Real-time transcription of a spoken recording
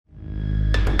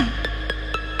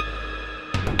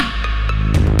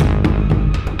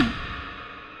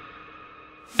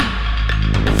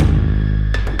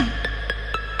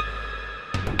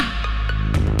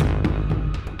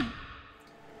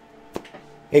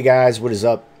Hey guys, what is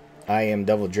up? I am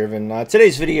DevilDriven.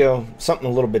 Today's video, something a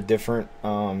little bit different.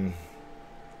 I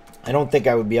don't think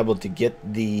I would be able to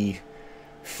get the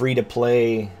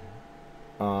free-to-play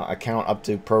account up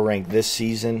to pro rank this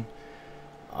season.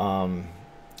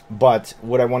 But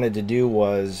what I wanted to do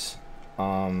was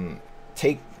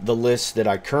take the list that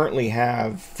I currently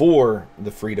have for the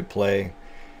free-to-play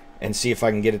and see if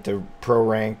I can get it to pro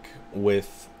rank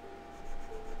with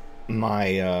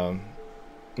my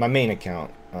my main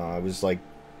account. It was like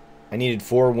I needed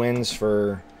 4 wins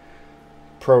for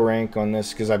pro rank on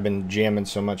this because I've been jamming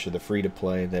so much of the free to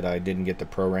play that I didn't get the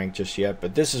pro rank just yet.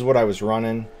 But this is what I was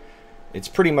running. It's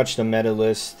pretty much the meta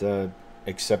list,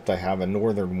 except I have a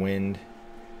northern wind,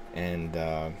 and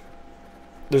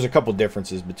there's a couple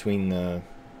differences between the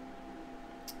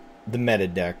meta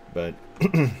deck, but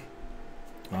went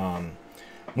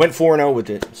 4-0 with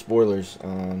it. Spoilers,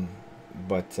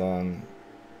 but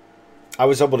I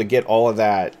was able to get all of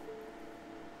that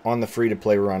on the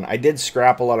free-to-play run. I did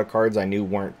scrap a lot of cards I knew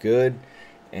weren't good,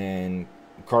 and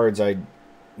cards that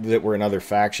were in other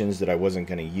factions that I wasn't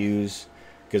going to use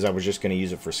because I was just going to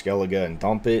use it for Skellige and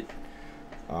dump it.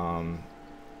 But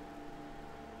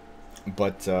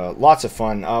lots of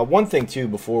fun. One thing too,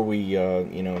 before we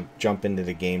you know, jump into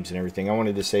the games and everything, I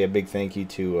wanted to say a big thank you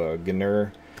to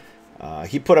Gwent.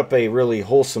 He put up a really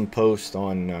wholesome post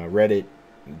on Reddit.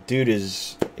 Dude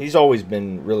he's always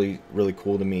been really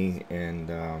cool to me, and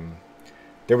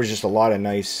there was just a lot of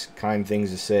nice, kind things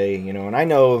to say, you know. And I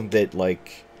know that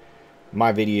like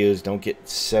my videos don't get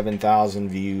 7,000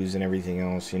 views and everything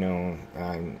else, you know.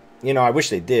 I wish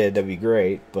they did. That'd be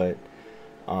great, but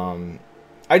I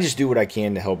just do what I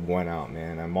can to help Gwent out,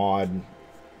 man. I mod,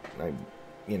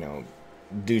 you know,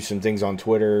 do some things on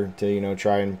Twitter to, you know,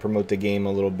 try and promote the game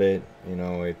a little bit, you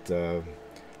know.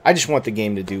 I just want the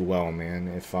game to do well, man.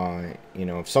 If you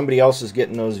know, if somebody else is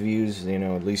getting those views, you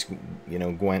know, at least, you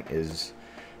know, Gwent is,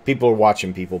 people are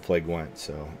watching people play Gwent.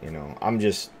 So, you know, I'm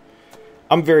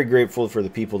very grateful for the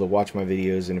people that watch my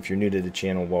videos, and if you're new to the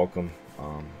channel, welcome.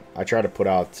 I try to put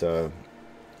out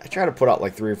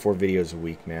like 3 or 4 videos a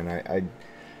week, man.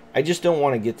 I just don't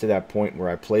want to get to that point where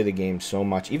I play the game so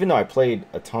much, even though I played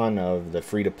a ton of the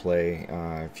free to play.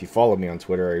 If you follow me on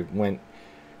Twitter,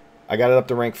 I got it up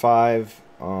to rank 5.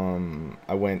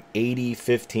 I went 80,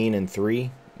 15, and 3.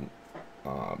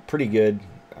 Pretty good.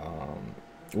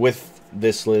 With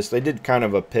this list, they did kind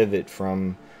of a pivot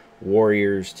from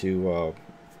Warriors to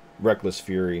Reckless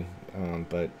Fury,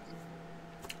 but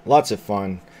lots of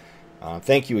fun.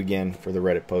 Thank you again for the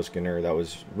Reddit post, Gwent. That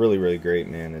was really great,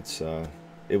 man.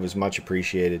 It was much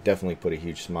appreciated. Definitely put a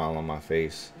huge smile on my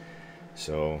face.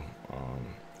 So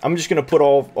I'm just gonna put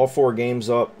all 4 games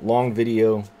up. Long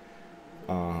video.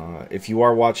 If you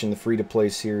are watching the free-to-play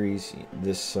series,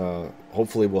 this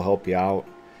hopefully will help you out,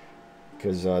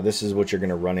 because this is what you're going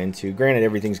to run into. Granted,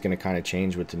 everything's going to kind of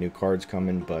change with the new cards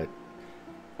coming, but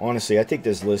honestly, I think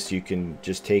this list, you can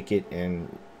just take it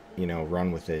and, you know,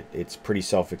 run with it. It's pretty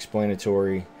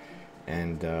self-explanatory,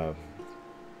 and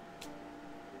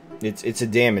it's a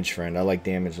damage friend. I like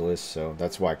damage lists, so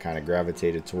that's why I kind of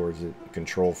gravitated towards it.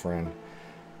 Control friend.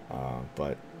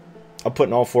 But I'm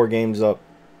putting all 4 games up.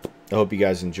 I hope you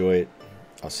guys enjoy it.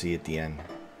 I'll see you at the end.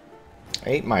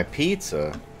 I ate my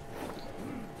pizza.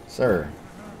 Sir.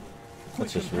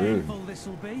 That's just rude. He's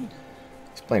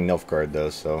playing Nilfgaard though,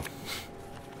 so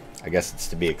I guess it's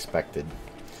to be expected.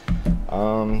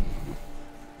 2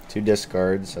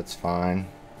 discards, that's fine.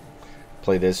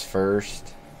 Play this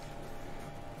first.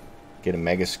 Get a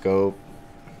Megascope.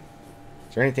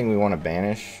 Is there anything we want to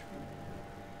banish?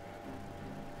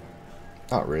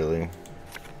 Not really.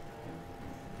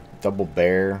 Double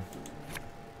bear.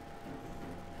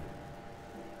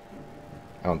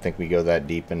 I don't think we go that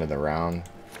deep into the round.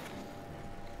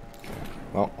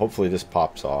 Well, hopefully this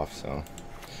pops off, so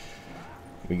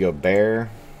we go bear.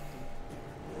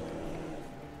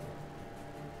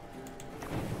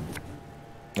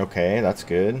 Okay, that's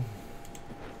good.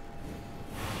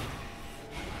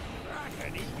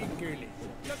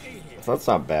 So that's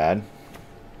not bad.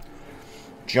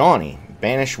 Johnny.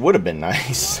 Banish would have been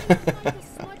nice.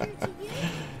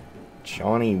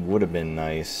 Johnny would have been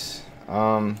nice.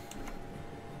 I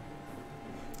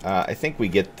think we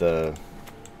get the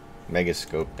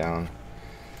Megascope down.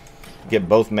 Get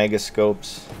both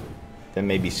Megascopes. Then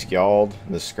maybe Skjald,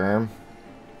 the Skirm.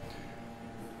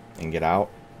 And get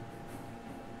out.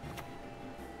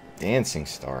 Dancing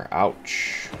Star.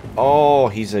 Ouch. Oh,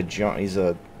 he's a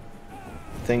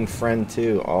thing friend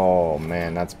too. Oh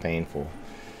man, that's painful.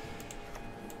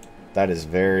 That is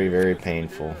very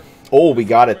painful. Oh, we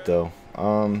got it though.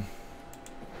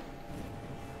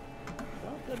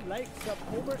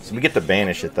 So we get to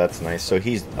banish it. That's nice. So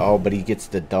he's... Oh, but he gets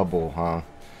the double, huh?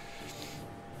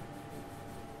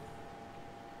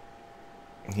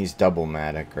 He's double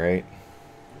Matic, right?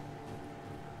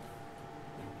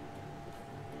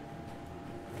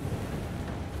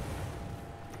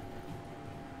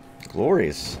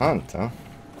 Glorious hunt, huh?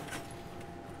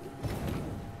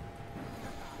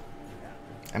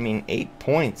 I mean, 8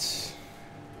 points.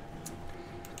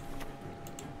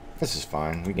 This is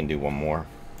fine. We can do one more.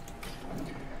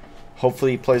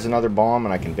 Hopefully he plays another bomb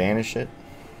and I can banish it.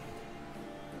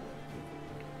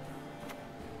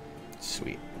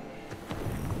 Sweet.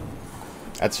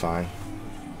 That's fine.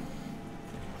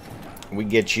 We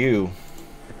get you.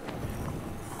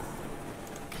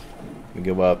 We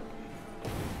go up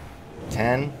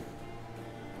 10.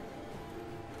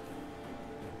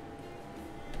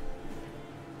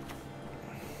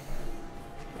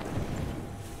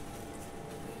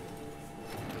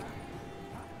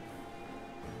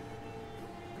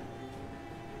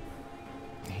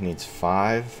 He needs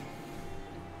 5.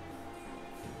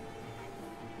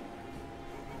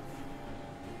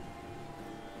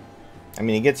 I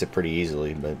mean, he gets it pretty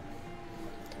easily, but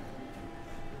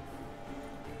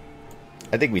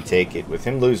I think we take it. With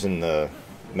him losing the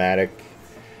Matic,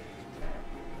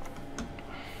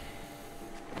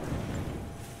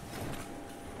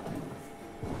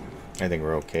 I think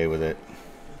we're okay with it.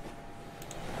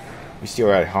 We still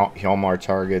are at Hjalmar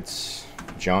targets.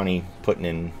 Johnny putting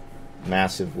in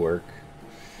massive work.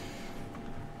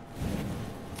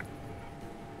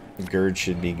 Gerd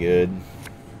should be good.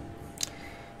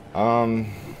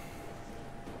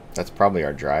 That's probably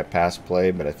our dry pass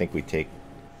play, but I think we take...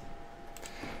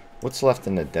 What's left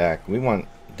in the deck? Do we want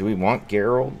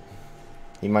Geralt?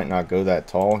 He might not go that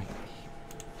tall.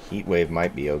 Heatwave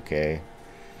might be okay.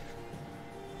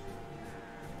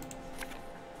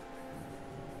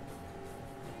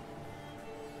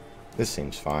 This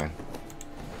seems fine.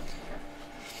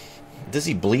 Does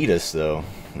he bleed us though?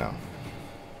 No.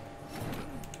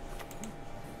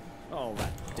 Oh,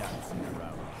 that dance in a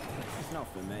row. It's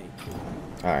not for me.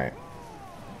 Alright.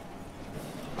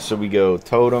 So we go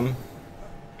Totem.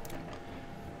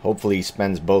 Hopefully he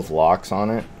spends both locks on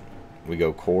it. We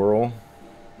go Coral.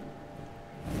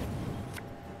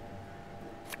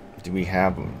 Do we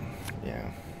have them?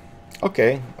 Yeah.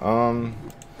 Okay.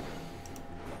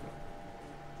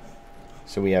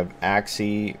 So we have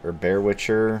Axie or Bear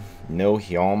Witcher. No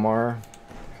Hjalmar.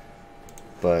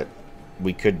 But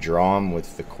we could draw him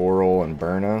with the Coral and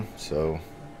Berna. So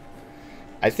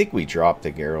I think we drop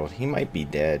the Geralt. He might be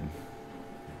dead.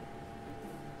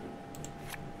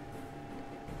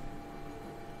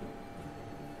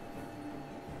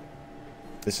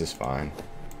 This is fine.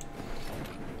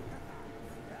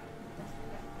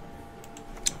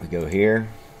 We go here.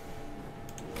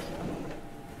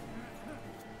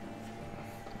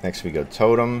 Next we go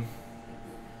Totem.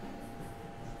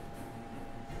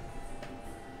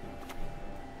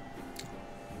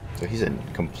 So he's a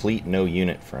complete no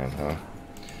unit for him, huh?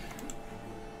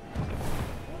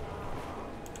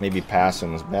 Maybe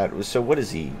passing was bad. So what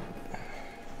is he?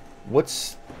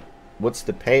 What's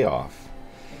the payoff?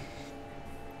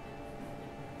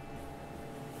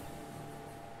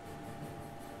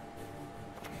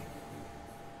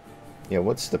 Yeah,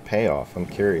 what's the payoff? I'm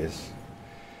curious.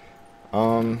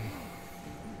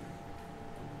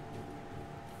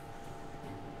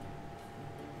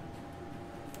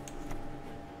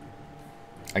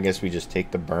 I guess we just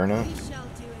take the Berna.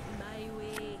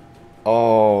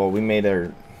 Oh, we made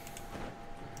our...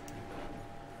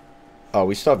 Oh,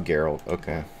 we still have Geralt.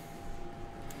 Okay.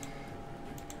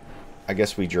 I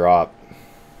guess we drop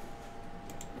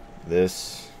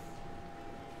this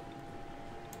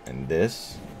and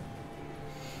this.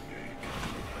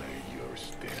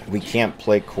 We can't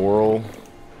play Coral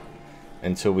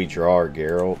until we draw our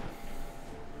Geralt.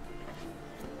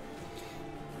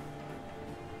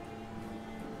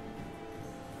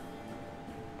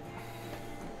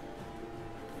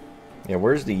 Yeah,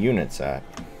 where's the units at?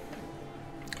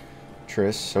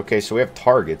 Triss. Okay, so we have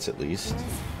targets at least.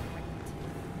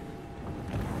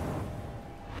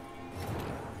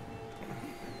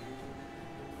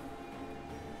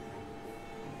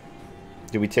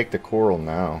 Do we take the Coral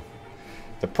now?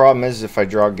 The problem is if I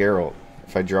draw Geralt.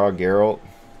 If I draw Geralt...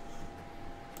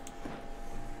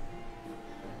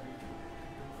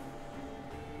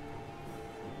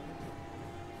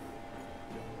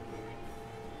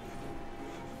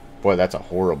 Boy, that's a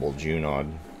horrible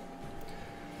Junod.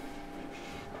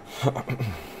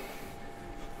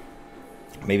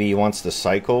 Maybe he wants to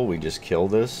cycle. We just kill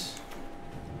this.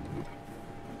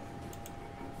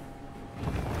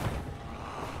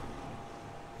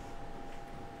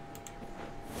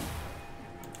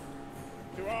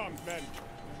 To arms, men.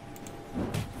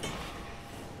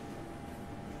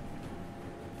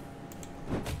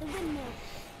 The windmill.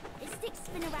 Its sticks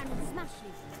spin around and smash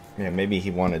you. Yeah, maybe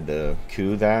he wanted to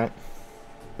coup that.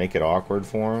 Make it awkward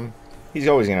for him. He's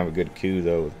always going to have a good coup,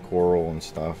 though, with coral and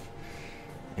stuff.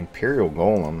 Imperial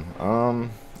Golem.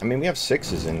 I mean, we have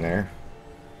 6s in there.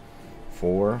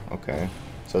 4. Okay.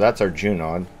 So that's our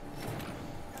Junod.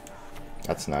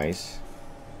 That's nice.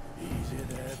 Easy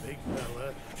there, big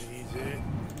fella. Easy.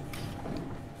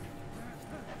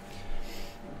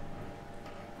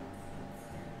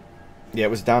 Yeah, it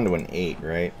was down to an 8,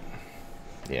 right?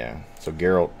 Yeah. So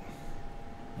Geralt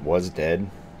was dead.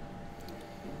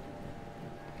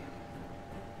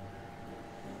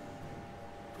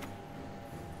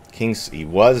 He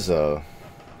was Got it.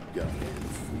 Yes,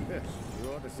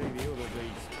 you ought to see the other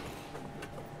beast.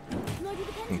 No, you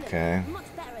the pendulum. Okay. You're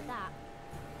much better at that.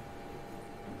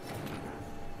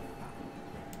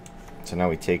 So now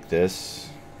we take this.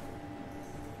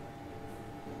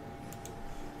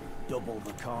 Double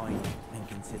the coin and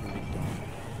consider it done.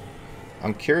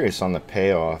 I'm curious on the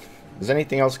payoff. Is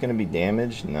anything else going to be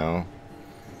damaged? No.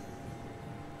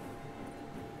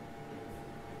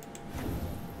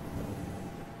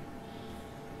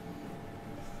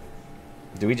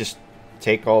 Do we just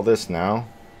take all this now?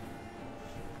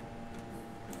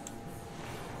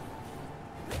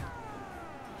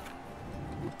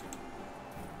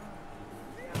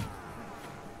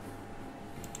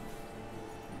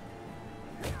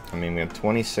 I mean, we have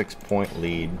 26-point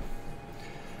lead.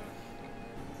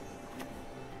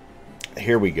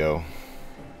 Here we go.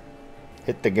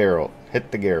 Hit the Geralt.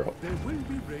 Hit the Geralt. There will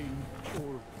be rain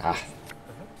or Ah.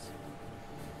 perhaps.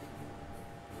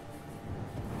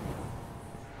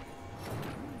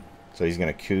 So he's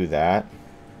going to coup that.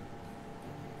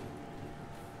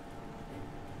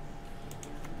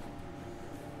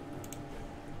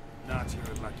 Not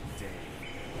your lucky day.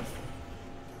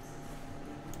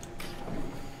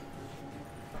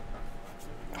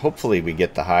 Hopefully we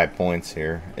get the high points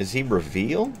here. Is he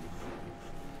reveal?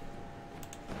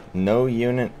 No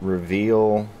unit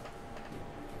reveal.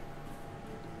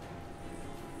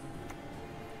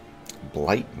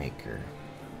 Blightmaker.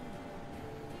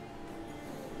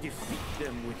 Defeat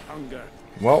them with hunger.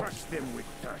 Well, Crush them with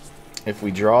thirst. if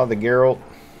we draw the Geralt,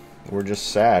 we're just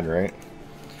sad, right?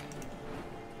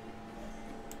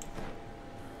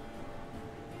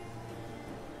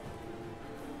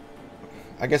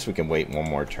 I guess we can wait one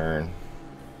more turn.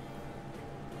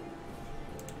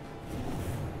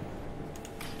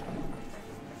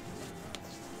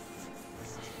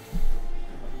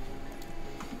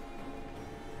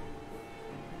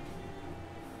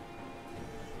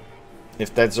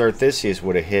 If that Zarthisius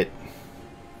would have hit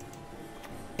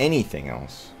anything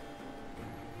else.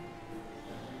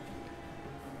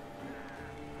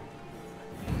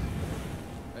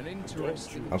 An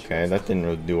interesting Okay, that didn't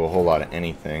really do a whole lot of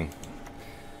anything.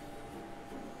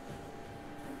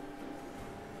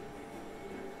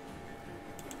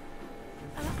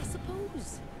 I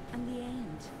suppose. And the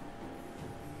end.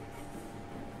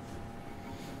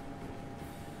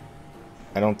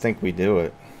 I don't think we do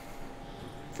it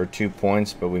for 2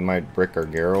 points, but we might brick our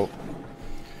Geralt.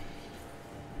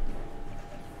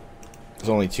 There's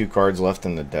only 2 cards left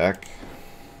in the deck.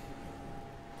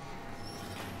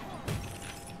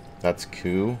 That's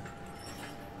coup.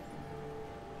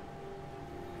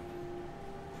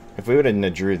 If we would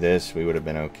have drew this, we would have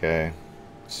been okay.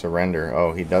 Surrender.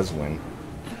 Oh, he does win.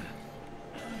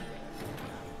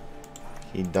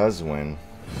 He does win.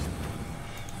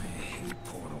 I hate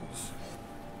portals.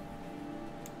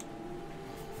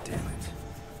 Damn it.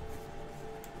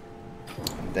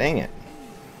 Dang it.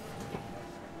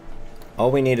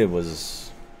 All we needed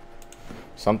was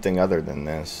something other than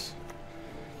this.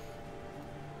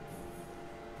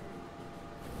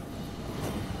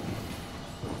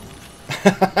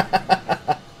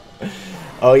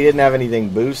 Oh, you didn't have anything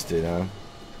boosted, huh?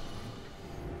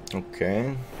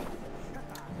 Okay.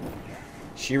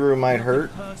 Shiru might hurt.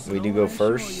 We do go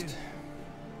first.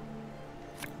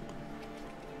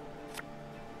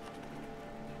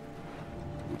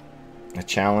 A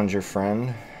challenger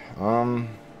friend.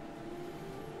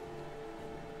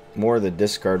 More of the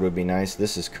discard would be nice.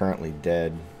 This is currently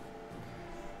dead.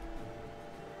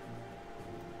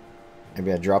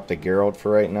 Maybe I drop the Geralt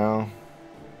for right now.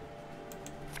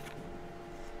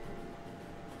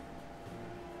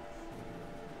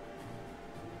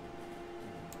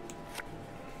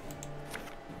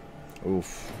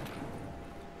 Oof.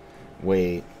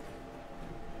 Wait.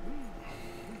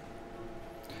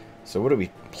 So what do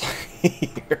we play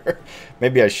here?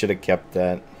 Maybe I should have kept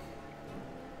that.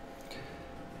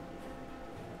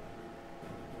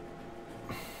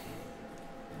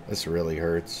 This really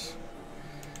hurts.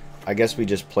 I guess we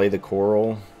just play the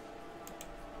coral.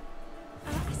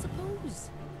 I suppose.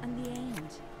 And the end.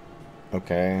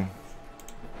 Okay.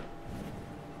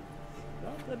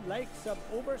 Nothing like some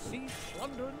overseas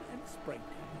plundering in spring.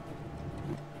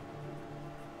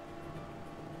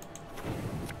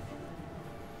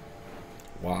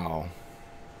 Wow.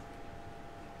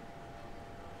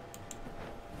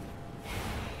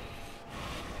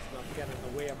 It's not getting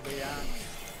in the way of the axe.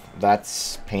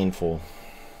 That's painful.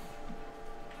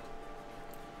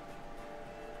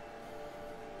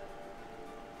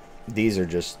 These are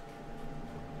just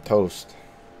toast.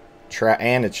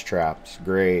 And it's traps.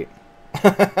 Great.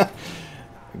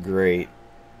 Great.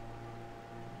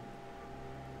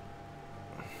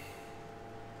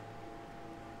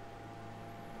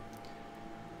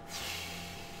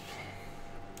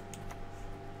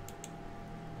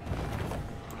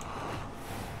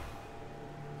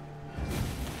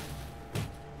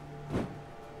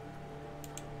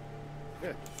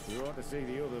 You ought to see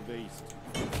the other beast.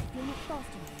 You're not fast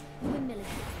enough. The windmill is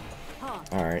hard.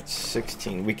 All right,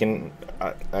 16. We can,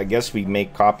 I guess we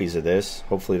make copies of this.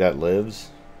 Hopefully that lives.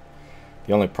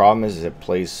 The only problem is it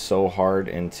plays so hard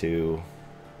into...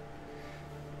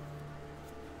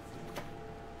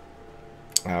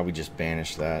 we just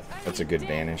banished that. That's a good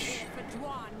banish.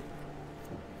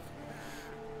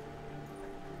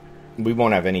 We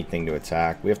won't have anything to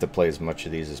attack. We have to play as much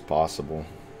of these as possible.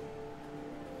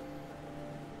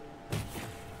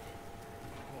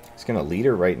 He's gonna lead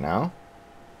her right now?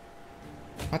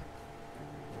 What?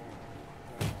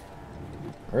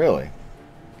 Really?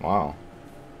 Wow.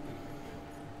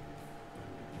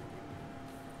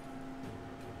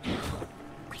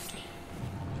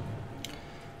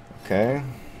 Okay.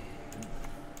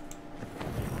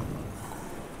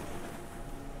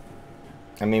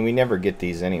 I mean, we never get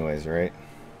these anyways, right?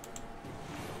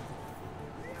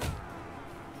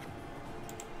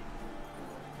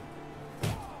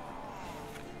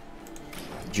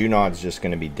 Junod's just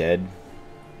going to be dead.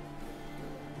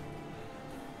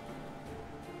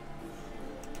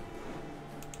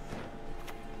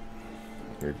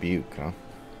 Rebuke, huh?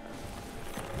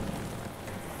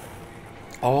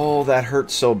 Oh, that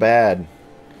hurts so bad.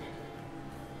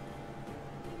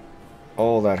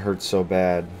 Oh, that hurts so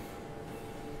bad.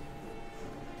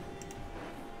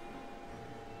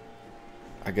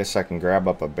 I guess I can grab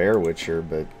up a Bear Witcher,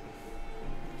 but...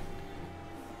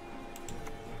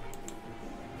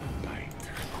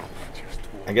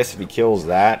 I guess if he kills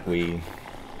that, we...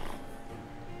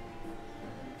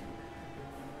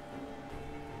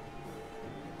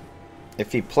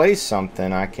 If he plays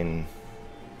something, I can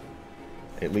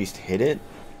at least hit it.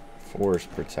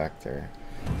 Forest Protector.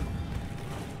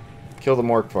 Kill the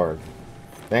Morkvarg.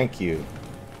 Thank you.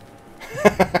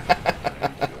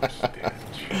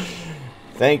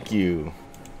 Thank you.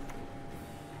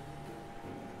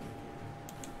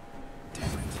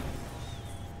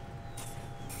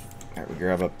 Alright, we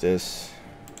grab up this.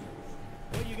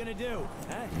 What are you gonna do?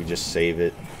 Huh? We just save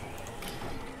it.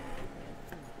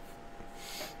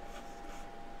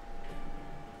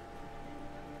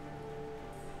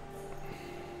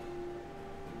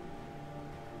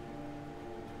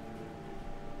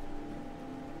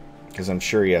 Because I'm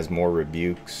sure he has more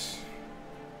rebukes.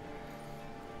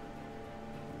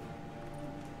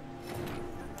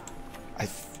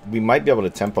 We might be able to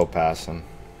tempo pass him.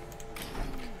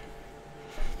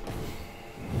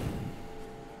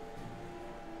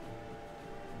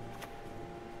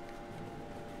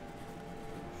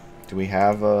 Do we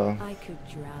have a... I could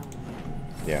drown.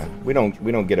 Yeah, we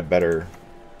don't get a better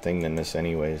thing than this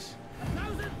anyways.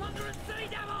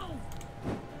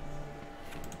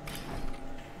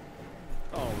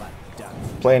 Oh, that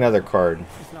dance. Play another card,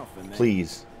 It's not for me.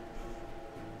 please.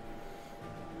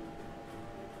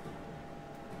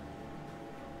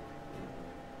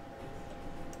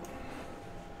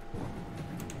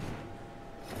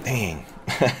 Dang.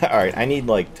 Alright, I need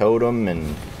like totem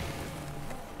and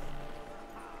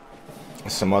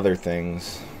some other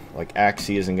things. Like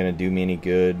Axie isn't going to do me any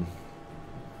good.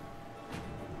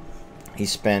 He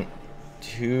spent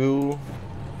 2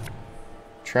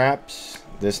 traps.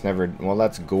 This never... Well,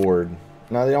 that's Gourd.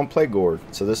 No, they don't play Gourd,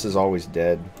 so this is always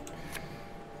dead.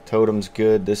 Totem's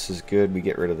good. This is good. We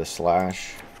get rid of the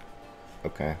slash.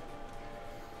 Okay.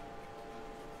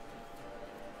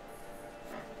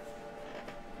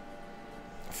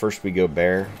 First we go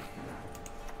bear.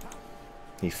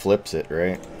 He flips it,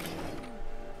 right?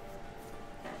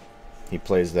 He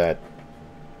plays that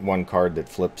one card that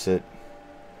flips it.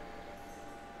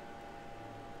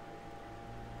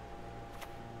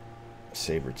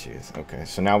 Sabertooth. Okay,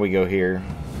 so now we go here.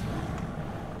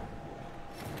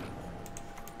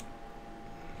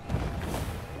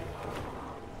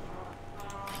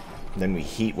 Then we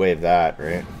heat wave that,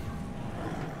 right?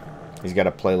 He's got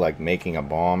to play like making a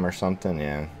bomb or something,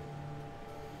 yeah.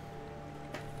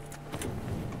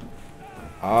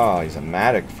 Oh, he's a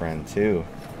Matic friend too.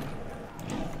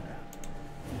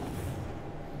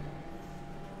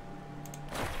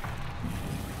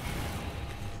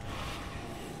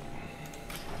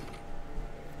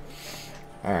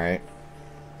 Alright.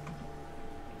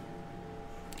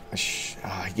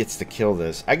 He gets to kill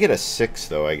this. I get a 6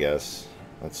 though, I guess.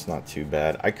 That's not too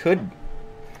bad. I could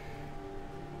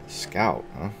scout,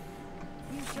 huh?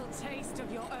 You shall taste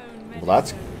of your own Well,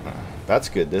 that's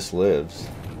good. This lives.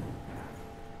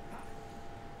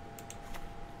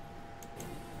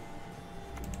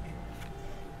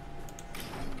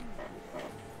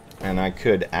 And I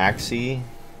could Axie.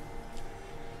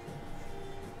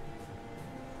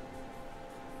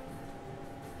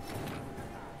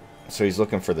 So he's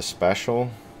looking for the special.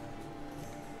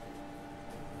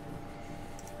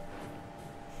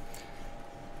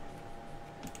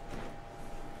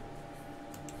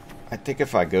 I think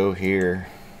if I go here...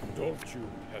 Don't you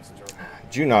pester.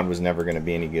 Junod was never going to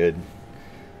be any good.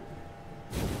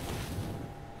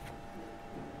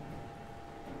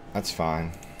 That's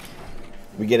fine.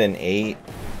 We get an 8,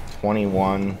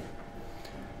 21.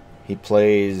 He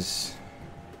plays...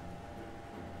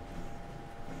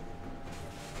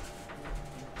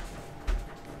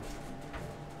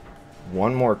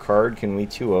 one more card. Can we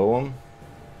 2-0 him?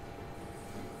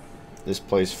 This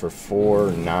plays for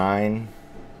 4, 9.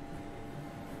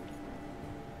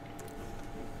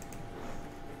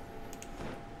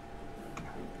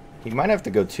 He might have to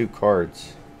go 2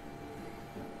 cards.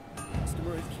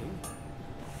 Customer is king.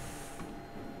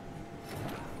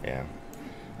 Yeah.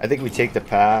 I think we take the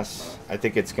pass. I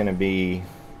think it's going to be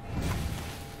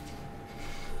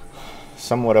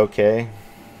somewhat okay.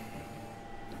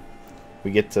 We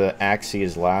get to Axie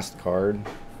his last card.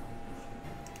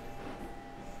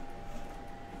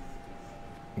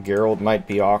 Geralt might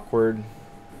be awkward.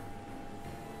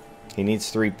 He needs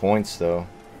 3 points though.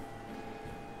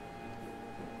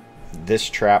 This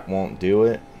trap won't do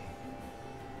it.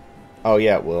 Oh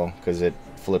yeah, it will, because it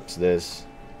flips this.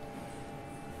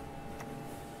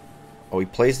 Oh, he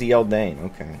plays the Eldane.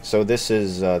 Okay, so this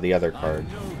is the other card.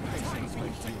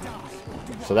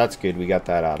 So that's good. We got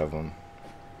that out of him.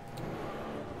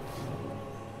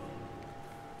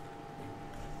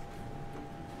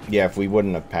 Yeah, if we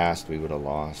wouldn't have passed, we would have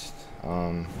lost.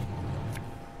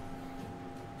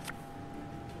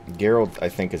 Geralt, I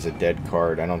think, is a dead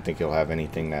card. I don't think he'll have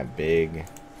anything that big.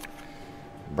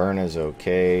 Berna's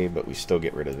okay, but we still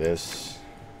get rid of this.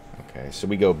 Okay, so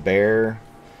we go bear.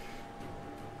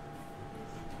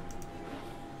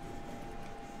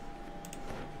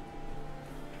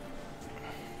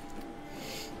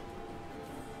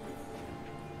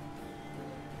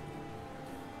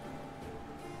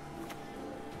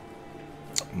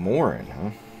 Morin, huh?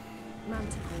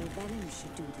 Manticore venom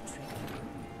should do the trick.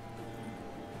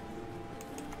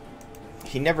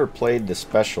 He never played the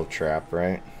special trap,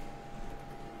 right?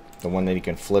 The one that he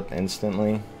can flip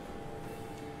instantly.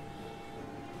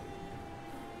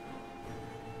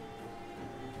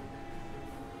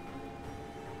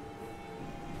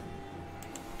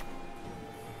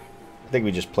 I think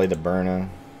we just play the Berna.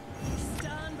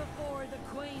 Stand before the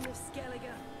Queen of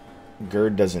Skellige.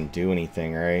 Gerd doesn't do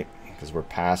anything, right? Because we're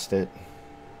past it.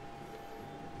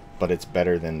 But it's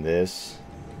better than this.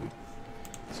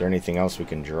 Is there anything else we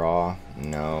can draw?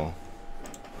 No.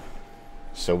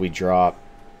 So we drop...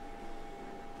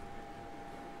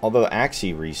 Although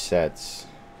Axie resets.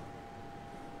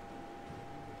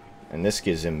 And this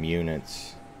gives him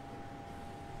units.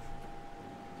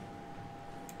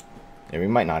 Yeah, we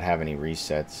might not have any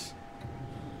resets.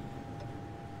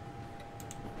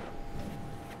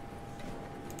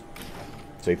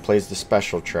 So he plays the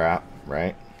special trap,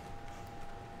 right?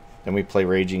 Then we play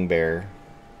Raging Bear.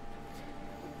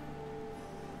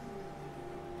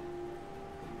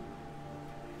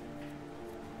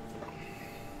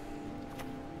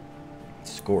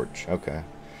 Scorch, okay.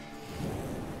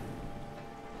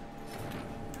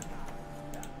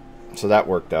 So that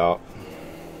worked out.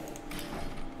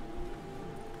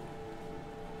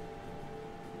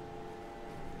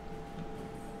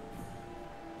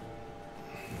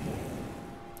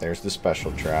 There's the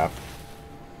special trap.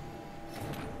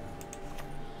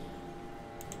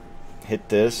 Hit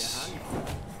this.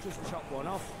 Just chop one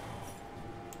off.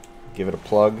 Give it a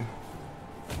plug.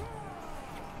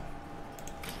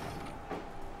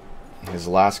 His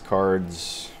last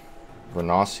card's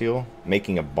Renaciel,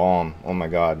 making a bomb. Oh my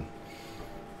god.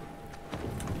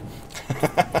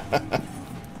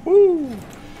 Woo!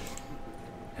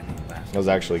 That was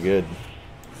actually good.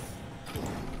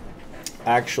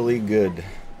 actually good.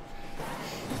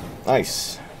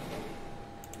 Nice.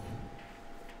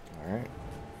 Alright.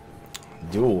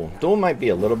 Duel. Duel might be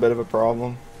a little bit of a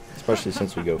problem, especially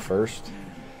since we go first.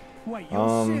 Wait,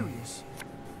 you're serious?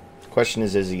 Question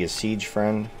is he a siege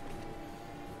friend?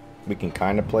 We can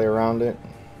kind of play around it.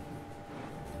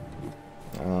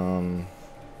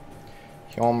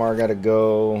 Hjalmar gotta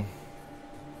go.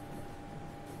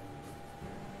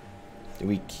 Do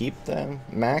we keep them?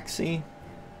 Maxi?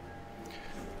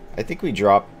 I think we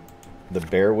drop the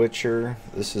Bear Witcher.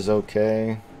 This is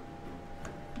okay.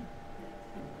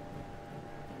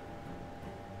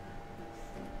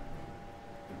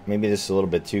 Maybe this is a little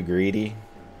bit too greedy.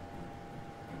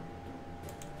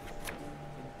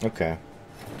 Okay.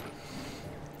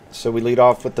 So we lead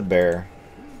off with the bear.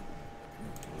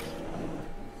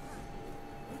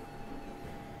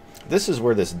 This is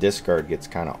where this discard gets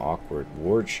kind of awkward.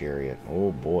 Ward Chariot.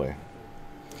 Oh boy.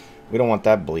 We don't want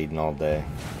that bleeding all day.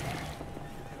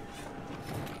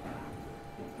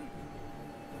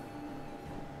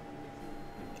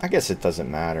 I guess it doesn't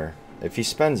matter. If he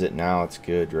spends it now, it's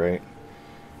good, right?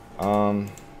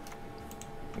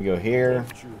 We go here.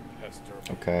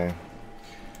 Okay.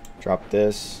 Drop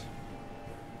this.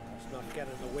 Let's not get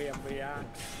in the way of the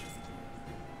axe.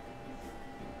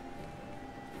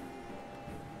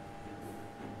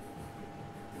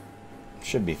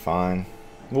 Should be fine.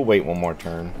 We'll wait one more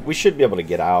turn. We should be able to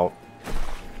get out.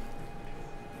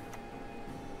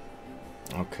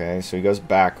 Okay, so he goes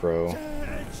back row.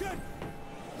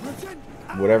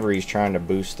 Whatever he's trying to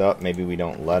boost up, maybe we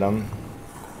don't let him.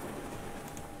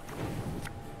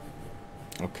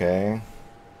 Okay.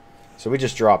 So we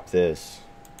just drop this.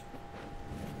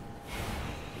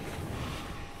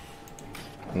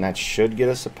 And that should get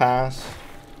us a pass.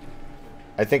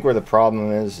 I think where the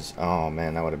problem is oh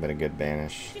man, that would have been a good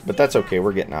banish. But that's okay,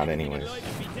 we're getting out anyways.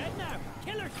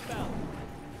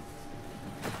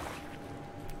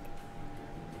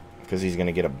 Because he's going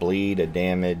to get a bleed, a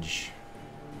damage.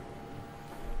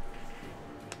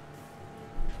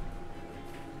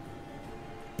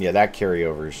 Yeah, that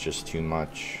carryover is just too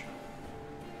much.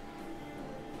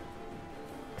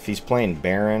 If he's playing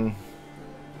Baron...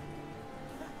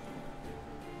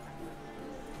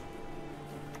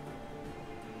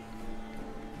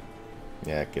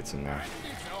 yeah, it gets him there.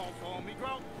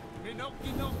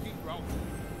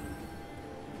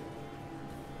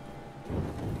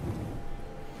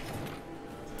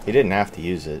 He didn't have to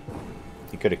use it.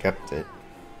 He could have kept it.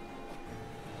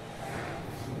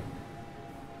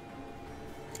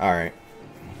 Alright.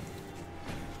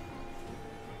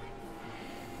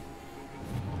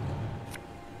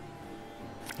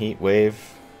 Heat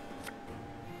wave.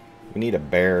 We need a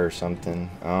bear or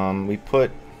something. We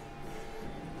put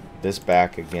this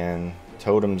back again.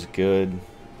 Totem's good.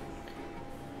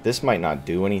 This might not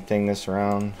do anything this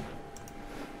round.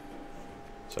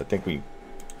 So I think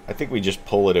we just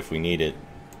pull it if we need it.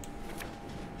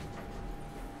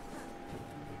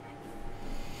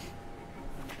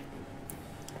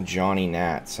 Johnny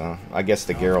Nats, huh? I guess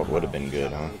the Geralt would have been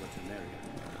good, huh?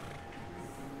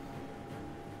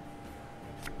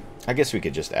 I guess we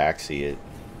could just Axie it.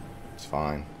 It's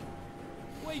fine.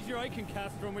 Wager I can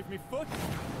cast from with me foot.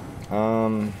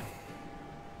 I'll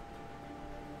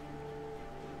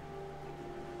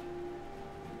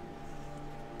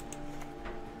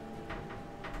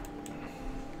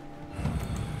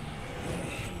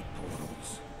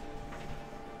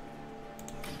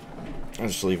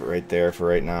just leave it right there for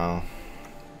right now.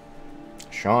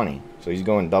 Shawnee. So he's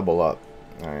going double up.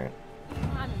 Alright.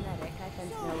 I'm a medic. I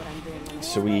tend to know what I'm doing when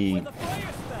So we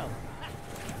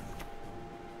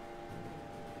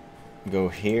go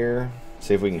here.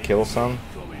 See if we can kill some.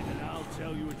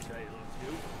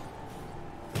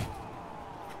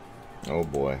 Oh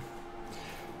boy.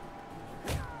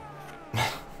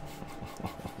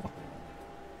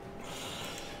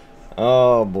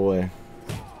 Oh boy.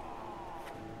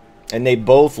 And they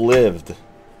both lived.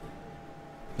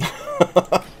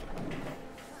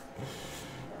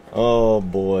 Oh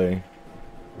boy.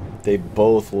 They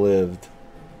both lived.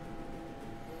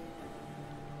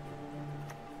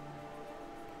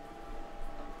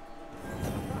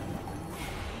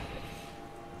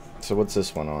 So what's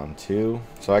this one on? 2?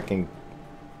 So I can...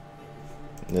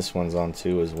 this one's on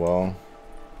 2 as well.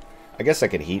 I guess I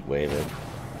could heat wave it.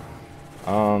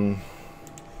 So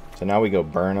now we go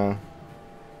Burna.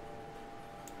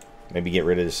 Maybe get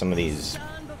rid of some of these.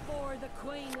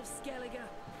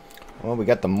 Well, we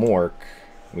got the Mork.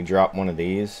 We drop one of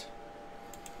these.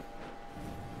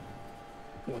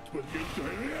 What will you do?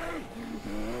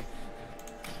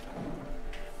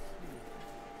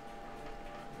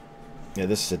 Yeah,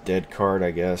 this is a dead card, I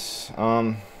guess.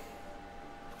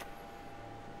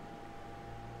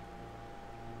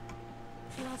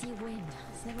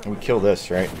 kill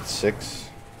this, right? 6.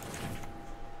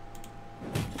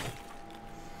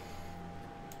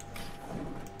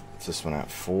 What's this one at?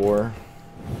 4.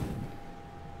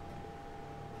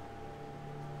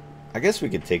 I guess we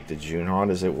could take the Junehod.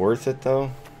 Is it worth it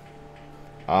though?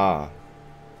 Ah.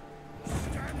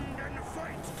 Stand and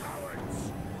fight,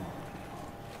 cowards!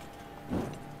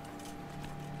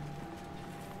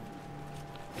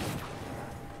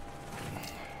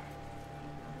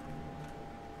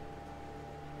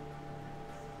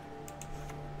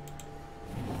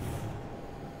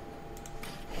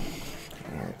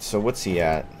 Alright, so what's he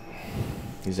at?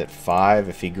 He's at 5.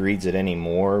 If he greeds it any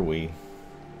more, he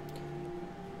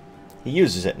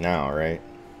uses it now, right?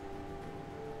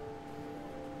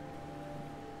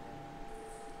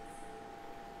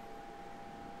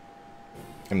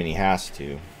 I mean, he has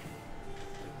to.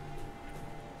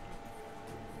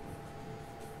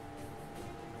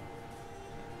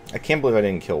 I can't believe I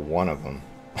didn't kill one of them.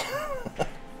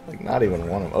 Like, not even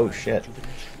one of them. Oh, shit.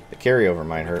 The carryover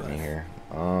might hurt me here.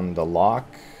 The lock.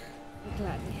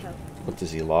 What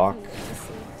does he lock?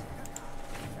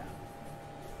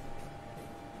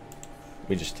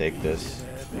 We just take this.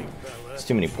 It's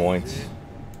too many points.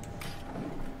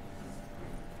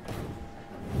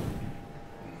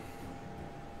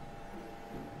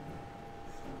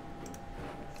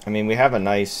 I mean, we have a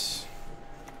nice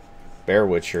Bear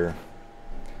Witcher.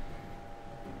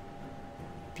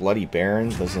 Bloody Baron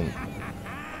doesn't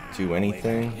do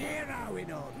anything.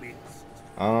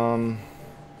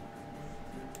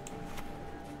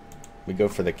 We go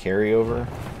for the carryover.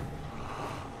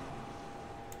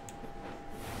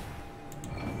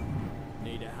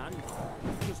 Need a hand?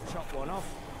 Just chop one off.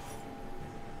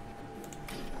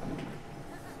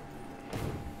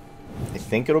 I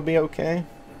think it'll be okay.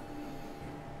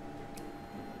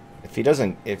 If he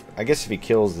doesn't, I guess if he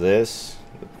kills this,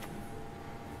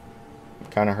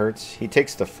 it kind of hurts. He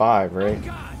takes the 5, right? Oh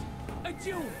God! A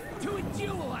duel! To a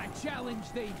duel I challenge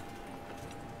thee!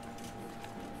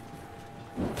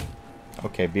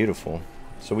 Okay, beautiful.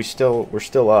 So we're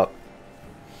still up.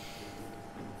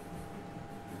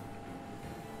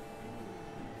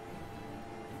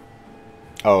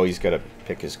 Oh, he's got to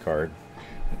pick his card.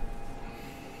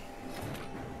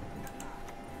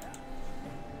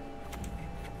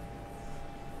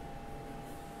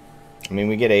 I mean,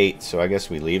 we get 8, so I guess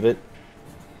we leave it.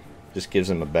 Just gives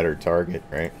him a better target,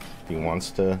 right? If he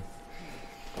wants to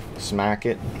smack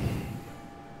it.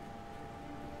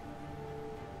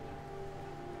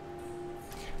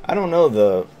 I don't know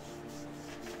the...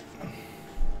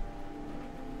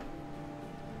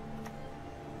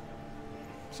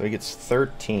 So he gets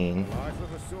 13. Life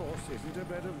of a source isn't a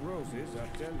bed of roses, I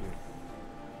tell you.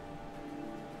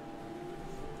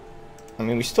 I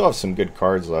mean, we still have some good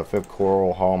cards left. We have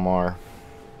Coral, Hallmar.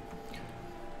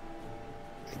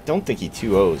 I don't think he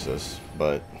 2-0s us,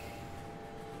 but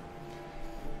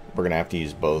we're going to have to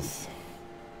use both.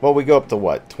 Well, we go up to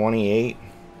what? 28?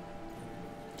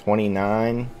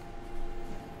 29?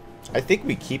 I think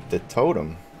we keep the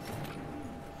totem.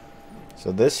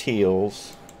 So this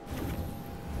heals.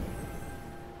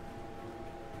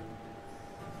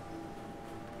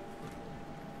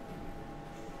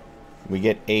 We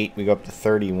get 8, we go up to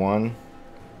 31.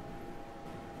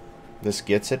 This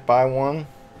gets it by 1.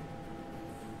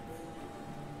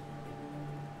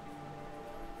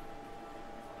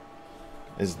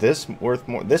 Is this worth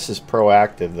more? This is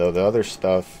proactive though. The other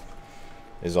stuff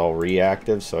is all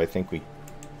reactive, so I think we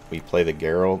play the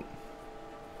Geralt.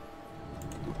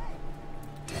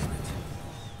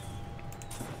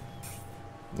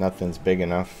 Nothing's big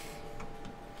enough.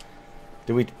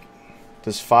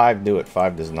 Does 5 do it?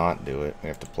 5 does not do it. We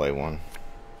have to play 1.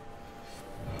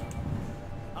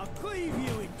 I'll cleave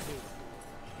you in two.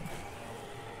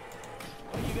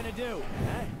 What are you gonna do,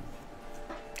 huh?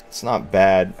 It's not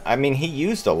bad. I mean, he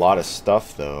used a lot of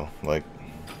stuff though. Like,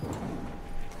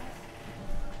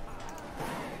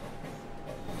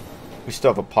 we still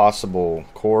have a possible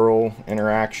Coral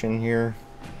interaction here.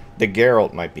 The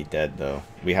Geralt might be dead though.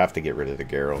 We have to get rid of the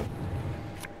Geralt.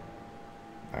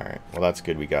 Alright, well that's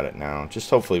good we got it now. Just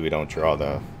hopefully we don't draw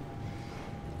the...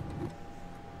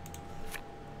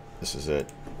 This is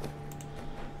it.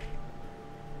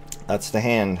 That's the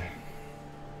hand.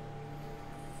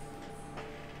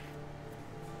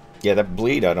 Yeah, that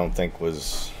bleed I don't think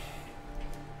was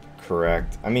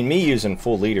correct. I mean, me using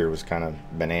full leader was kind of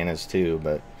bananas too,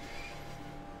 but...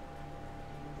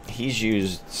 He's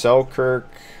used Selkirk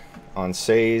on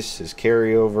Sace, his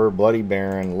carryover, Bloody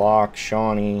Baron, Locke,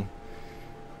 Shawnee...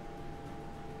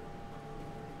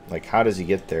 Like, how does he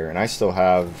get there? And I still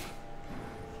have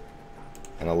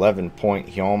an 11-point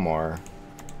Hjalmar.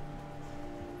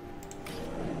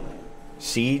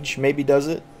 Siege maybe does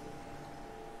it.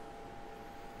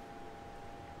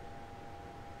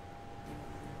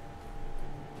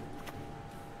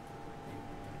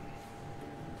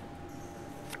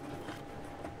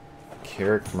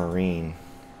 Carrick Marine.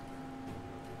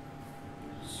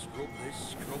 Scrub this,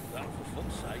 scrub that, for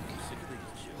fuck's sake. I'm sick of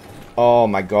these jokes. Oh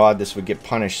my god, this would get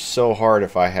punished so hard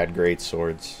if I had great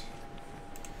swords.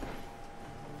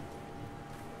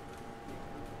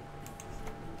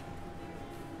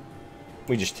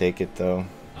 We just take it though.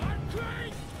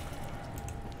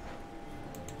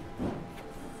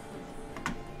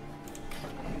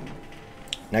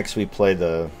 Next we play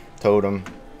the totem.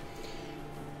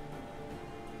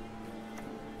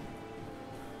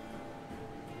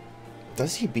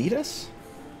 Does he beat us?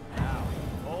 Now,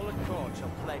 all at court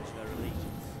shall pledge their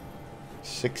allegiance.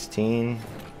 16.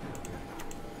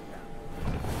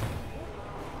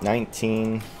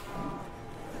 19.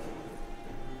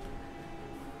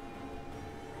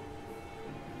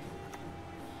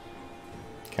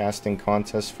 Casting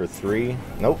contest for 3.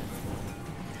 Nope.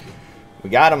 We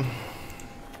got him.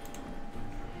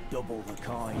 Double the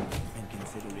coin and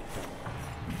consider it done.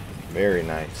 Very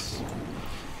nice.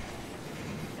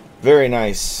 Very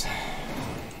nice.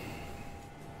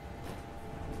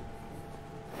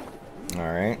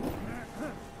 Alright.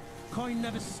 Coin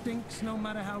never stinks, no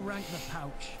matter how rank the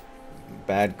pouch.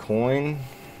 Bad coin.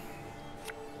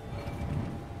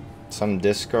 Some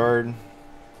discard.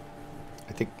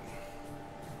 I think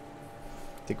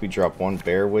we drop 1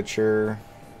 Bear Witcher.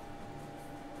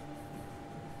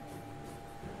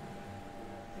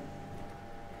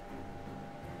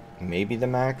 Maybe the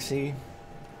Maxi.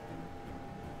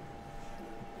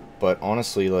 But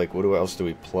honestly, like, what else do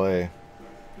we play?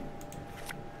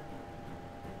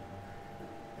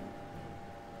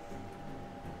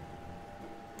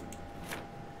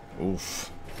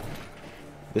 Oof.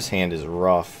 This hand is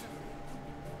rough.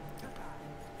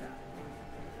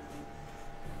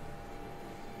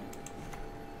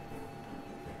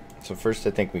 So first I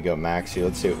think we go Maxi.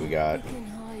 Let's see what we got.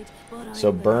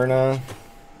 So Berna,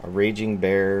 a Raging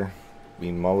Bear,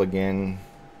 we mulligan.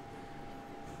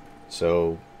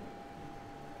 So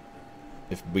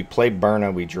if we play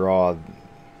Berna, we draw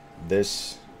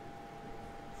this.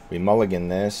 We mulligan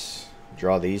this,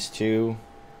 draw these 2.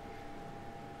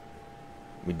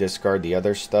 We discard the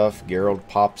other stuff. Geralt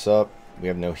pops up. We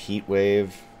have no Heat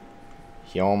Wave.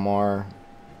 Hjalmar.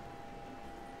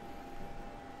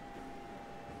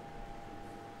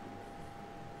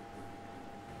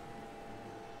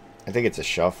 I think it's a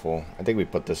shuffle. I think we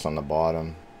put this on the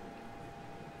bottom.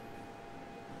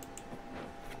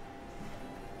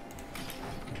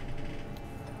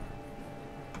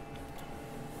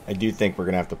 I do think we're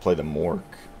going to have to play the Mork.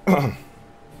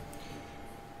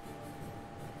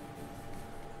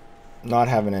 Not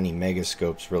having any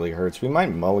Megascopes really hurts. We might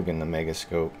mulligan the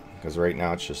Megascope, because right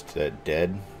now it's just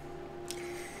dead.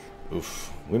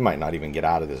 Oof. We might not even get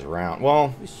out of this round.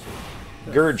 Well,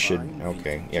 Gerd should...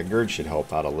 Okay. Yeah, Gerd should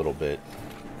help out a little bit.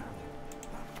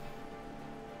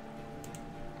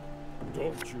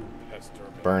 Don't you pester me.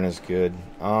 Burn is good.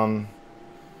 I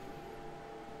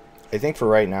think for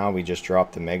right now we just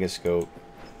drop the Megascope,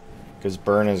 because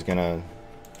Burn is gonna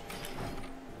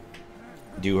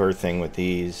do her thing with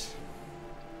these.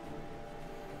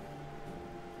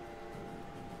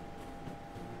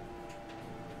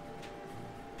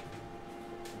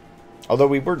 Although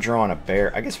we were drawing a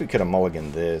bear, I guess we could have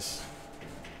mulliganed this.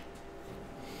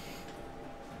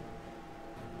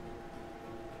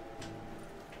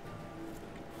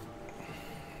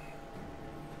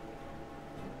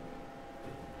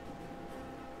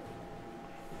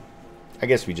 I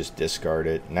guess we just discard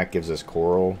it, and that gives us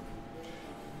Coral.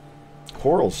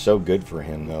 Coral's so good for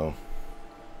him, though.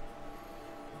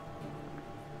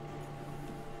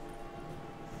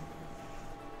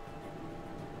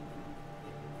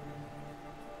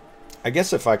 I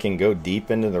guess if I can go deep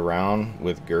into the round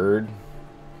with Gerd.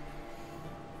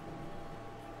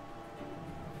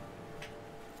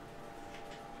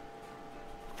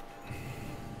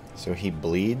 So he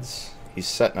bleeds. He's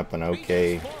setting up an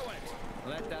okay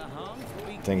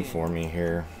thing for me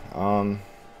here. I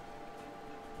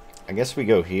guess we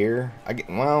go here.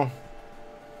 Well,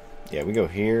 yeah, we go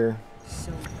here.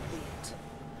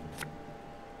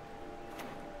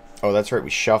 Oh, that's right, we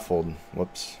shuffled.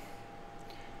 Whoops.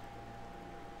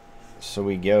 So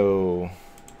we go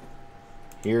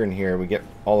here and here. We get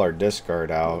all our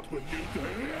discard out.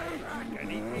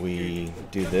 We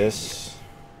do this.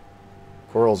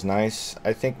 Coral's nice.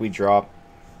 I think we drop...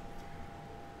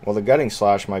 Well, the Gutting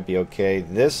Slash might be okay.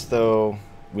 This, though,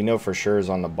 we know for sure is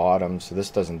on the bottom, so this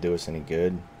doesn't do us any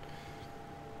good.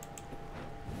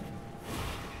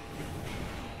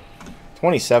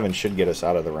 27 should get us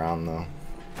out of the round, though.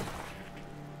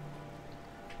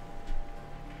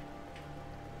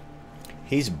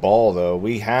 He's ball, though.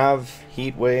 We have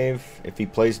Heat Wave. If he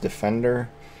plays Defender,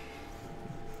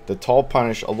 the Tall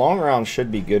Punish, a long round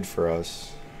should be good for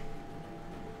us.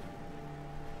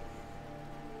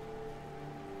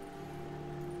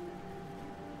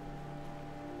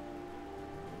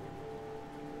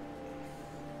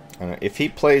 If he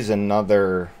plays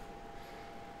another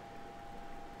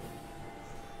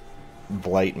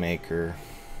Blight Maker,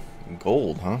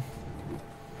 gold, huh?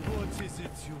 What is it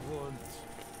you want?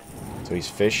 So he's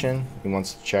fishing. He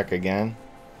wants to check again.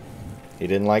 He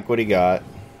didn't like what he got.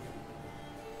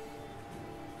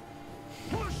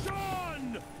 Push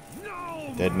on!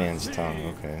 No Dead Man's mercy!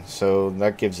 Tongue. Okay, so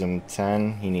that gives him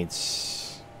 10. He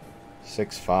needs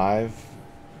 6, 5.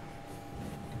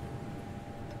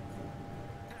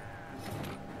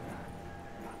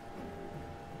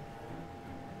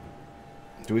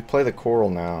 Do we play the Coral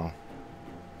now?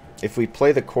 If we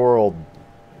play the Coral,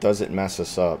 does it mess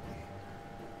us up?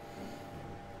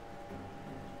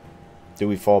 Do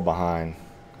we fall behind?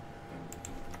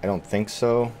 I don't think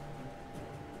so.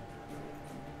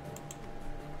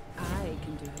 I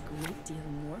can do a great deal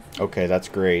more. Okay, that's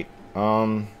great.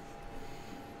 I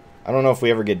don't know if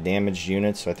we ever get damaged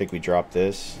units, so I think we drop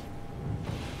this.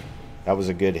 That was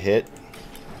a good hit.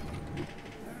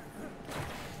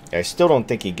 Yeah, I still don't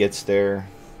think he gets there.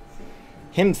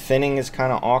 Him thinning is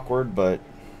kind of awkward, but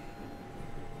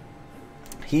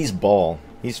he's ball.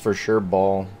 He's for sure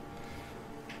ball.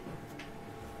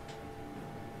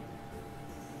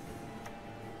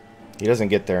 He doesn't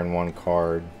get there in one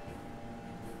card.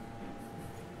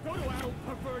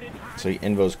 So he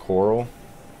invos Coral.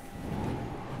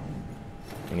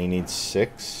 And he needs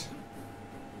 6.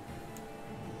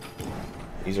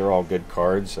 These are all good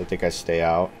cards. I think I stay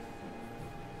out.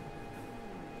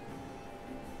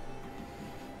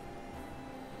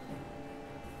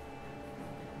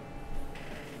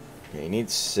 Yeah, he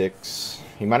needs 6.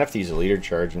 He might have to use a leader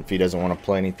charge if he doesn't want to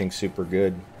play anything super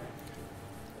good.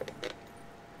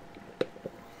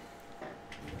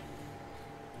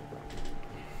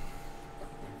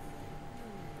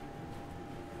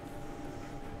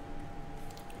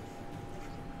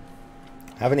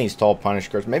 Having these Tall Punish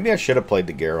cards. Maybe I should have played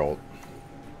the Geralt.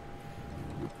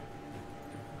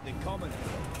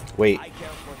 Wait.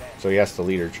 So he has to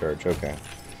leader charge. Okay.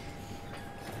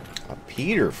 A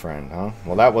Peter friend, huh?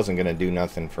 Well, that wasn't going to do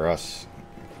nothing for us.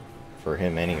 For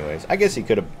him anyways. I guess he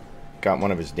could have got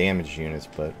one of his damage units,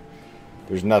 but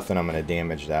there's nothing I'm going to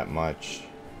damage that much.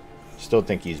 Still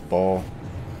think he's ball.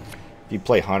 If you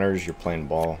play Hunters, you're playing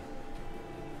ball.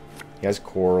 He has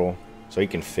Coral, so he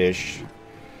can fish.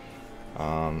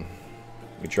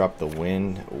 We drop the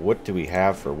Wind. What do we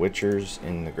have for Witchers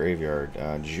in the graveyard?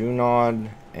 Junod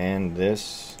and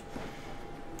this.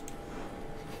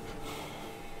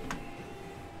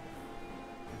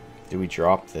 Do we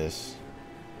drop this?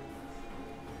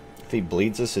 If he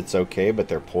bleeds us, it's okay, but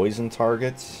they're poison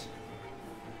targets.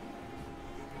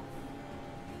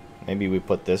 Maybe we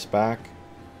put this back.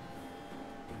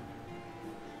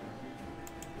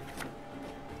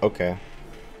 Okay.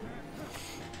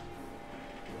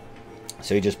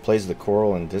 So he just plays the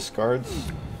Coral and discards.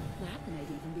 That might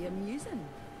even be amusing.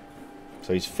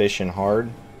 So he's fishing hard.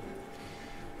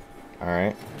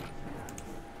 Alright.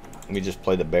 We just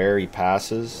play the bear, he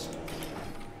passes.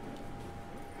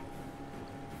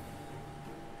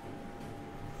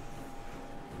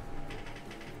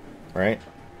 Right?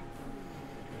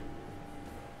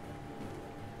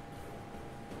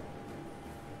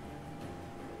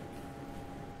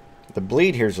 The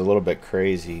bleed here is a little bit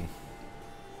crazy.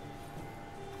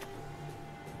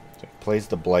 So he plays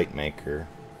the Blight Maker.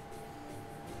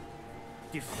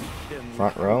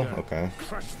 Front row? Okay.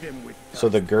 So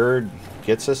the Gird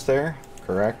gets us there,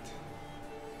 correct?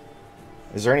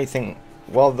 Is there anything...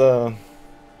 Well, the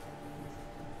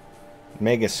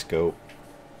Megascope.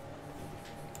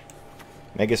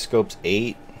 Megascope's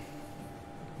 8.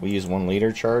 We use 1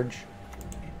 leader charge.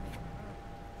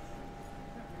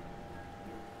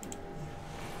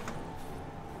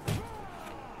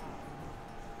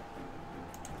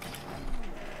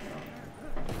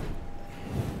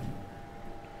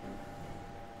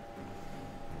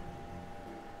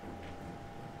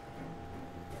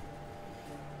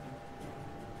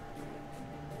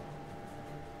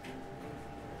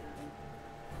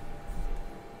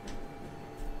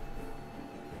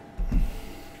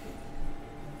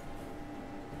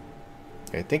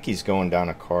 I think he's going down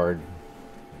a card.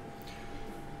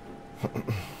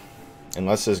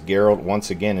 Unless this Geralt once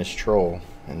again is troll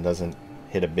and doesn't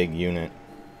hit a big unit.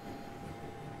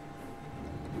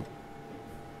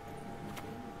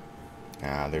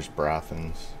 Ah, there's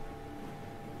Brathens.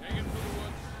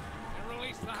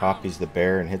 Copies the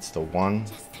bear and hits the 1.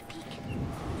 Just a peek.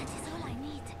 That is all I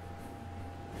need.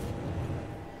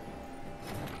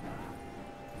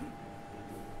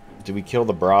 Do we kill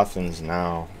the Brathens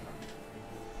now?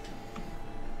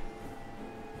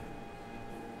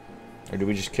 Or do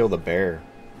we just kill the bear?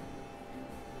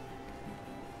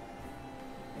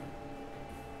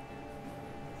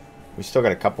 We still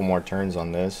got a couple more turns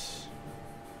on this.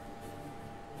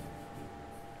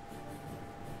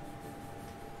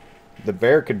 The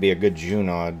bear could be a good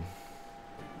Junod.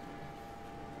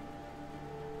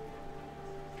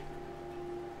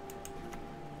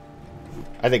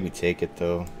 I think we take it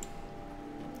though.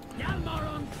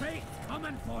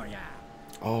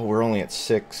 Oh, we're only at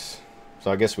 6.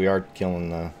 So I guess we are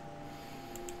killing the...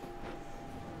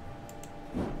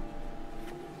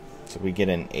 So we get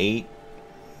an 8.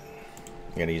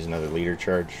 We gotta use another leader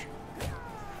charge.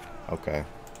 Okay.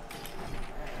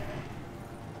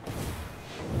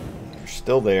 They're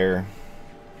still there.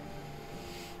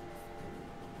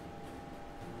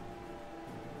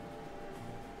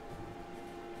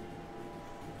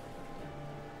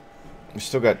 We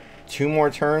still got 2 more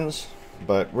turns,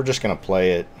 but we're just gonna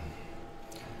play it.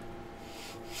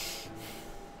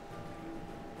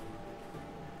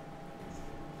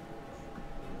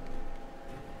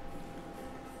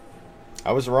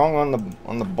 I was wrong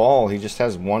on the ball. He just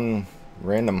has 1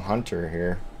 random hunter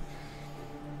here.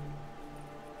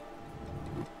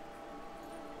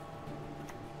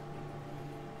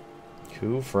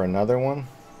 Coup for another one,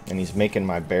 and he's making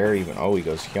my bear even. Oh, he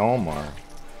goes Hjalmar.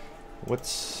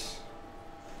 What's...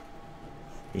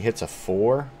 He hits a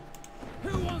 4.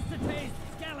 Who wants to taste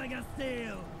Skellige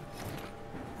steel?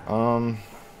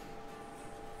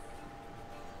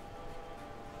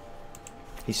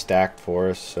 He stacked for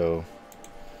us, so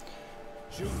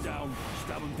Shoot down,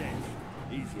 stab him dead.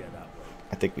 Easier that way.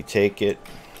 I think we take it.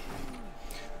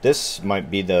 This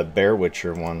might be the Bear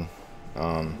Witcher one.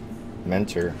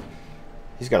 Mentor.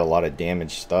 He's got a lot of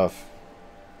damage stuff.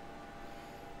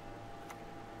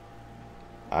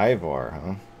 Ivar,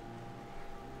 huh?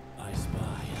 I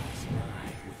spy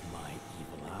with my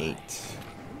evil eye. 8.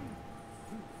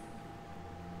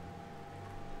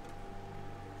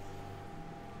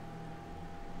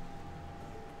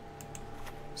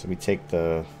 So we take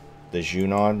the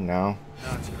Junod now.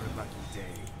 That's your lucky day.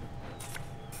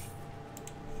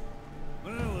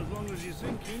 Well, as long as you're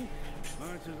sinking,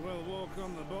 might as well walk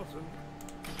on the bottom.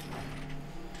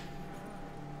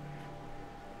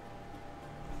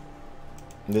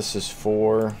 This is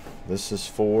 4. This is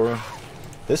 4.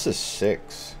 This is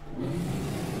 6.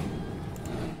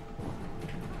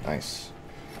 Nice.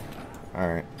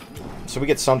 Alright. So we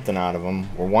get something out of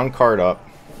him. We're 1 card up.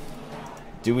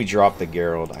 Do we drop the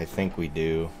Geralt? I think we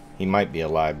do. He might be a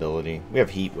liability. We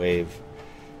have Heat Wave.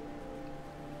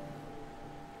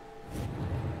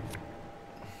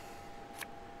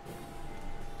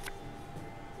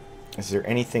 Is there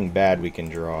anything bad we can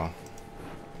draw?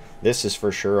 This is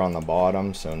for sure on the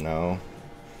bottom, so no.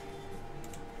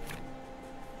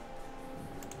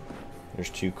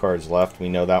 There's 2 cards left. We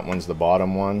know that one's the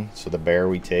bottom one, so the bear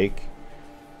we take.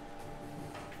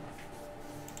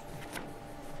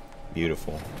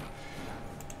 Beautiful.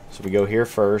 So we go here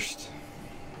first.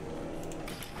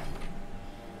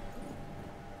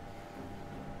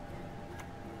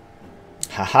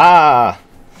 Haha!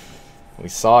 We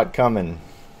saw it coming.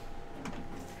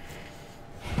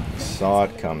 We saw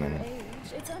it coming.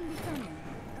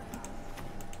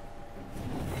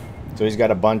 So he's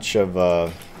got a bunch of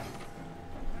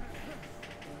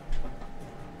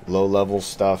low-level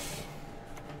stuff.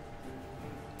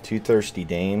 2 Thirsty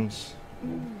Dames.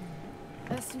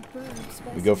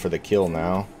 We go for the kill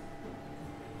now.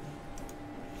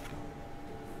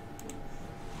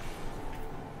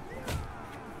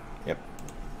 Yep.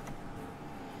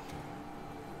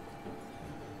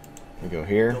 We go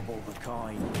here.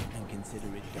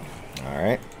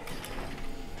 Alright.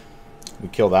 We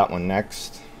kill that one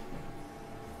next.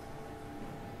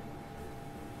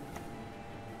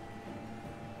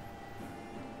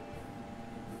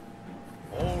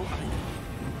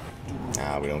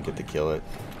 We don't get to kill it.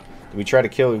 Do we try to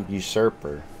kill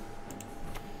Usurper?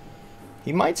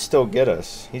 He might still get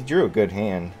us. He drew a good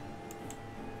hand.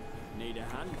 Need a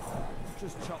hand?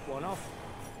 Just chop one off.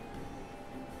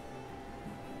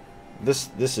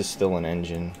 This is still an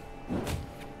engine.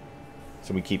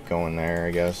 So we keep going there,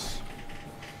 I guess.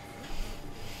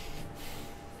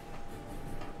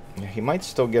 Yeah, he might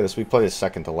still get us. We play the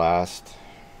second to last.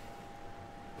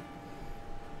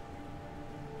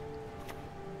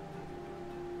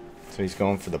 So he's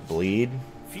going for the bleed.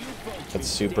 That's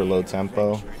super low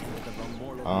tempo.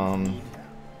 No,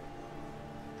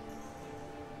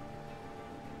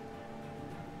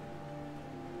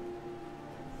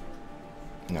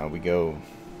 we go.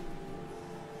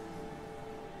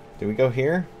 Do we go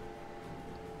here?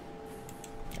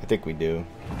 I think we do.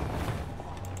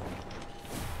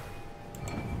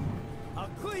 I'll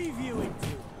cleave you in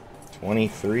two.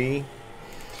 23.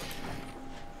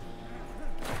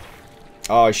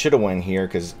 Oh, I should have went here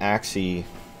because Axie.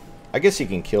 I guess he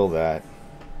can kill that.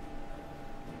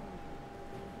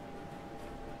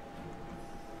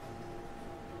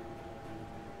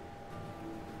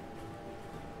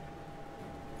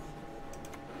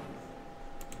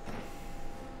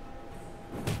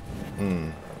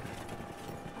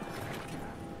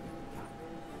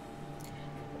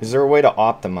 Is there a way to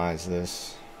optimize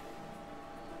this?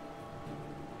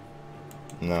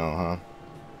 No, huh?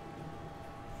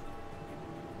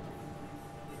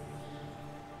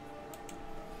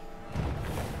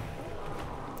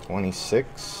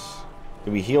 $26.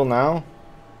 Do we heal now?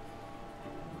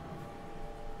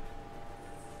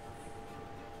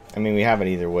 I mean, we have it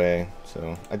either way,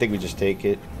 so I think we just take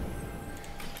it.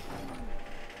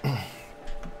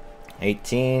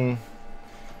 18.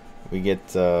 We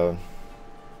get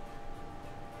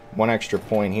 1 extra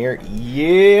point here.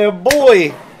 Yeah,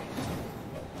 boy!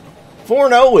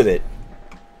 4-0 with it.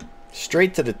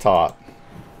 Straight to the top.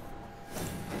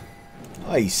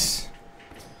 Nice.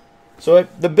 So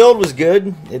the build was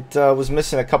good. It was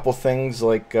missing a couple things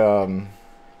like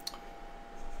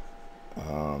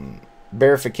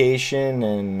verification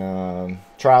and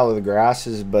trial of the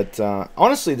grasses, but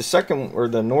honestly, the second or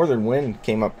the northern wind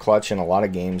came up clutch in a lot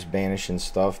of games, banishing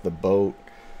stuff, the boat,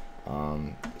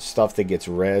 stuff that gets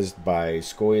rezzed by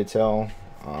Skellige.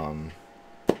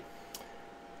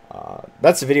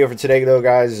 That's the video for today, though,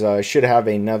 guys. I should have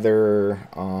another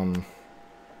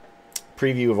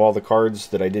preview of all the cards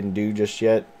that I didn't do just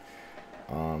yet.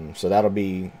 So that'll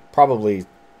be probably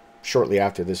shortly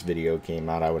after this video came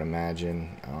out, I would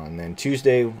imagine. And then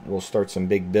Tuesday, we'll start some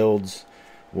big builds.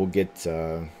 We'll get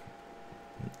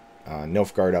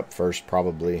Nilfgaard up first,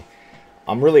 probably.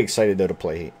 I'm really excited, though, to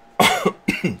play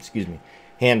excuse me,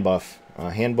 hand buff.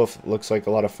 Hand buff looks like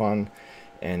a lot of fun,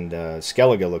 and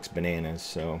Skellige looks bananas.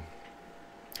 So,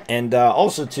 and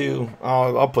also too,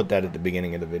 I'll put that at the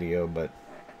beginning of the video. But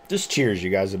just cheers, you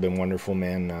guys have been wonderful,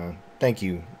 man. Thank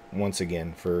you once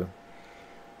again for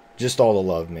just all the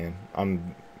love, man.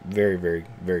 I'm very, very,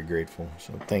 very grateful.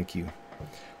 So thank you.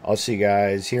 I'll see you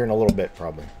guys here in a little bit,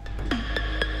 probably.